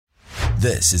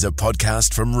This is a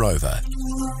podcast from Rover.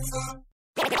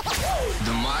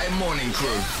 The My Morning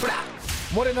Crew.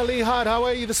 Morena Lee Hart, how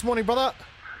are you this morning, brother?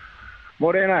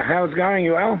 Morena, how's it going?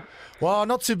 You well? Well,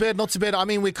 not too bad, not too bad. I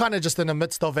mean, we're kind of just in the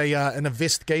midst of an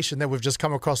investigation that we've just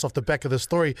come across off the back of the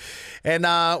story. And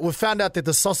we've found out that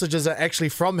the sausages are actually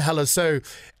from Hellas. So,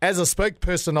 as a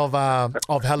spokesperson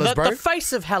of Hellas, bro. The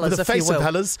face of Hellas, the if face you will. of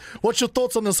Hellas. What's your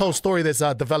thoughts on this whole story that's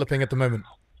developing at the moment?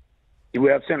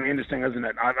 Well, it's certainly interesting, isn't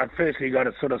it? I've firstly got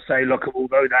to sort of say, look,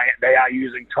 although they are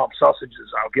using top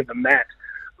sausages, I'll give them that.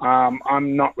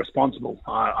 I'm not responsible.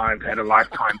 I've had a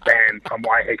lifetime ban from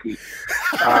Waiheke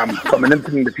from an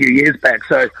incident a few years back,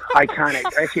 so I can't.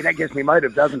 Actually, that gives me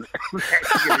motive, doesn't it?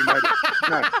 Actually gives me motive.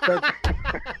 No,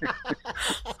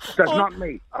 so it's not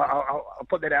me. I'll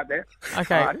put that out there.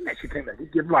 Okay. I didn't actually think they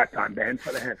did give lifetime bans,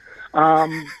 but they have.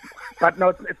 But no,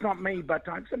 it's not me. But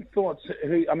I have some thoughts.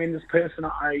 This person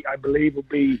I believe will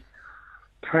be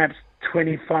perhaps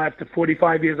 25 to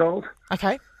 45 years old.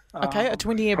 Okay, a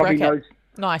 20-year Probably bracket. knows.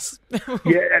 Nice.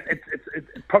 Yeah, it's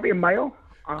probably a male,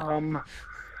 and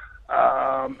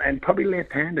probably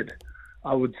left-handed,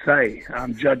 I would say,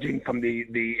 judging from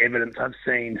the evidence I've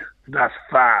seen thus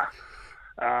far.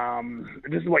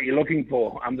 This is what you're looking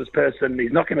for. This person,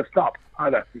 he's not going to stop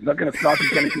either. He's not going to stop. He's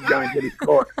going to keep going until he's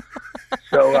caught.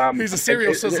 So He's a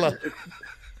serial sizzler.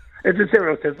 It's a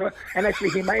serial sizzler, and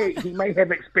actually, he may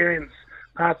have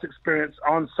past experience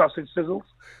on sausage sizzles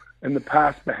in the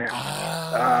past,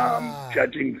 perhaps,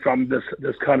 judging from this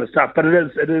kind of stuff. But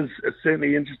it's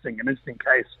certainly an interesting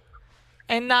case.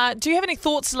 And do you have any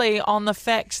thoughts, Lee, on the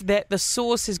fact that the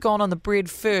sauce has gone on the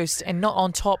bread first and not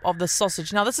on top of the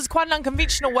sausage? Now, this is quite an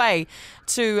unconventional way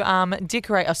to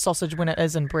decorate a sausage when it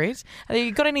is in bread. Have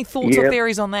you got any thoughts or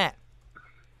theories on that?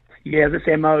 Yeah, this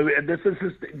MO, this is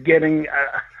just getting...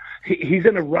 he's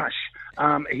in a rush.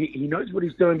 He knows what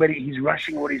he's doing, but he's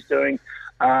rushing what he's doing.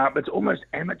 But it's almost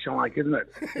amateur-like, isn't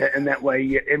it? In that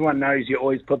way, everyone knows you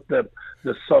always put the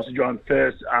sausage on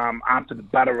first, after the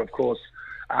butter, of course.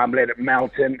 Let it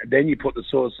melt in. Then you put the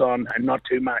sauce on, and not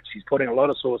too much. He's putting a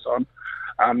lot of sauce on.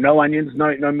 No onions,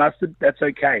 no mustard. That's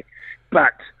okay.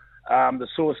 But the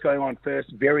sauce going on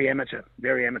first, very amateur,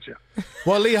 very amateur.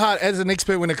 Well, Lee Hart, as an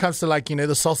expert when it comes to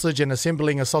the sausage and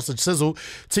assembling a sausage sizzle,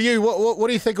 to you, what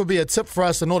do you think would be a tip for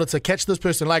us in order to catch this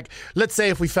person? Like, let's say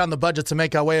if we found the budget to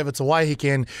make our way over to Waiheke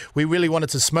and we really wanted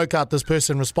to smoke out this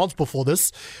person responsible for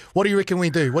this, what do you reckon we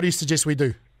do? What do you suggest we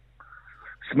do?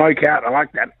 Smoke out. I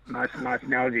like that. Nice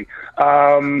analogy.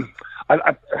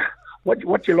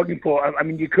 What you're looking for? I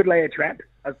mean, you could lay a trap.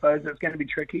 I suppose it's going to be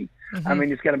tricky. Mm-hmm. I mean,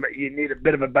 you need a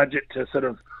bit of a budget to sort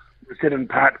of sit and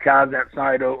park cars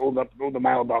outside all the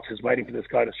mailboxes waiting for this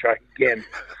guy to strike again.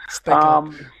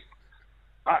 Stakeout.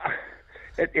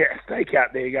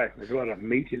 Stakeout. There you go. There's a lot of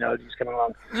meat analogies coming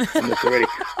along on this already.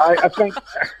 I think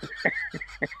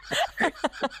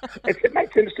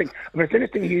it's interesting. I mean, it's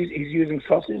interesting. He's using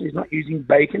sausage. He's not using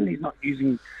bacon. He's not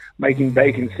making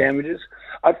bacon sandwiches.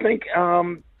 I think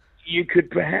you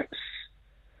could perhaps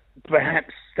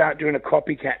start doing a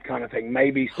copycat kind of thing.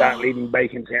 Maybe start leaving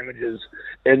bacon sandwiches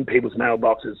in people's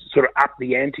mailboxes, sort of up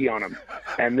the ante on him.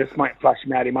 And this might flush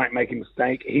him out. He might make a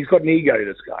mistake. He's got an ego,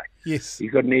 this guy. Yes.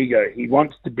 He's got an ego. He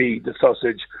wants to be the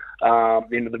sausage,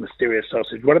 the mysterious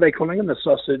sausage. What are they calling him? The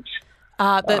sausage?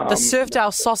 The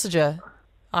Surfdale sausager,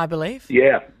 I believe.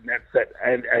 Yeah, that's it.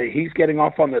 And he's getting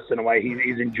off on this in a way.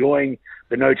 He's enjoying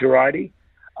the notoriety.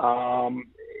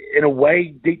 In a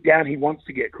way, deep down, he wants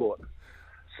to get caught.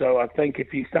 So I think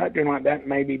if you start doing like that,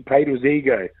 maybe play to his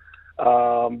ego.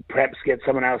 Perhaps get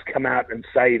someone else come out and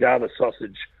say the other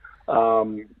sausage,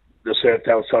 the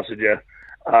Surfdale sausager.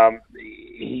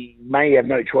 He may have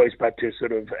no choice but to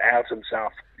sort of out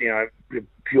himself,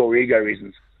 pure ego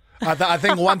reasons. I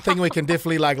think one thing we can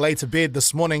definitely lay to bed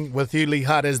this morning with you, Lee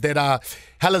Hart, is that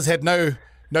Hellas had no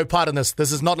part in this.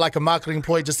 This is not like a marketing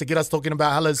ploy just to get us talking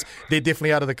about Hellas. They're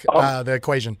definitely out of the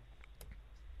equation.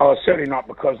 Oh, certainly not,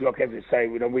 because, look, as you say,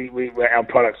 our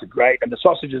products are great, and the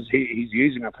sausages he's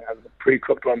using, I think, are the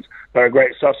pre-cooked ones. They're a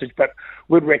great sausage, but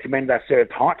we'd recommend they're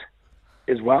served hot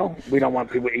as well. We don't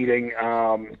want people eating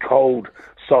cold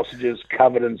sausages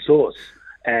covered in sauce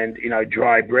and,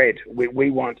 dry bread.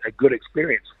 We want a good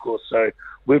experience, of course, so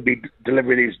we'll be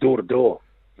delivering these door to door,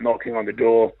 knocking on the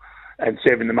door and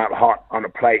serving them up hot on a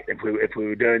plate if we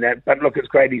were doing that. But look, it's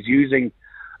great. He's using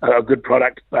a good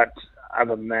product, but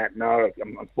other than that, no,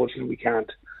 unfortunately we can't.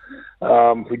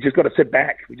 We just got to sit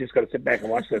back. We just got to sit back and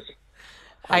watch this.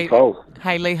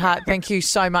 Hey, Lee Hart, thank you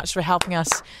so much for helping us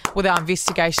with our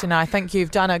investigation. I think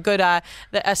you've done a good a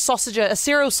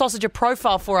serial sausager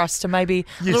profile for us to maybe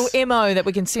a little MO that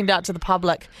we can send out to the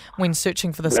public when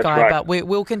searching for this guy. Right. But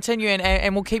we'll continue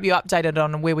and we'll keep you updated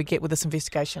on where we get with this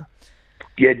investigation.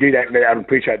 Yeah, do that. I'd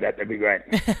appreciate that. That'd be great.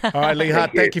 All right, Lee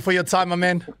Hart, thank you for your time, my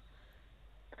man.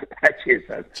 Cheers,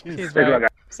 man. Cheers, bro.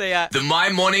 See ya. The My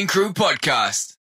Morning Crew podcast.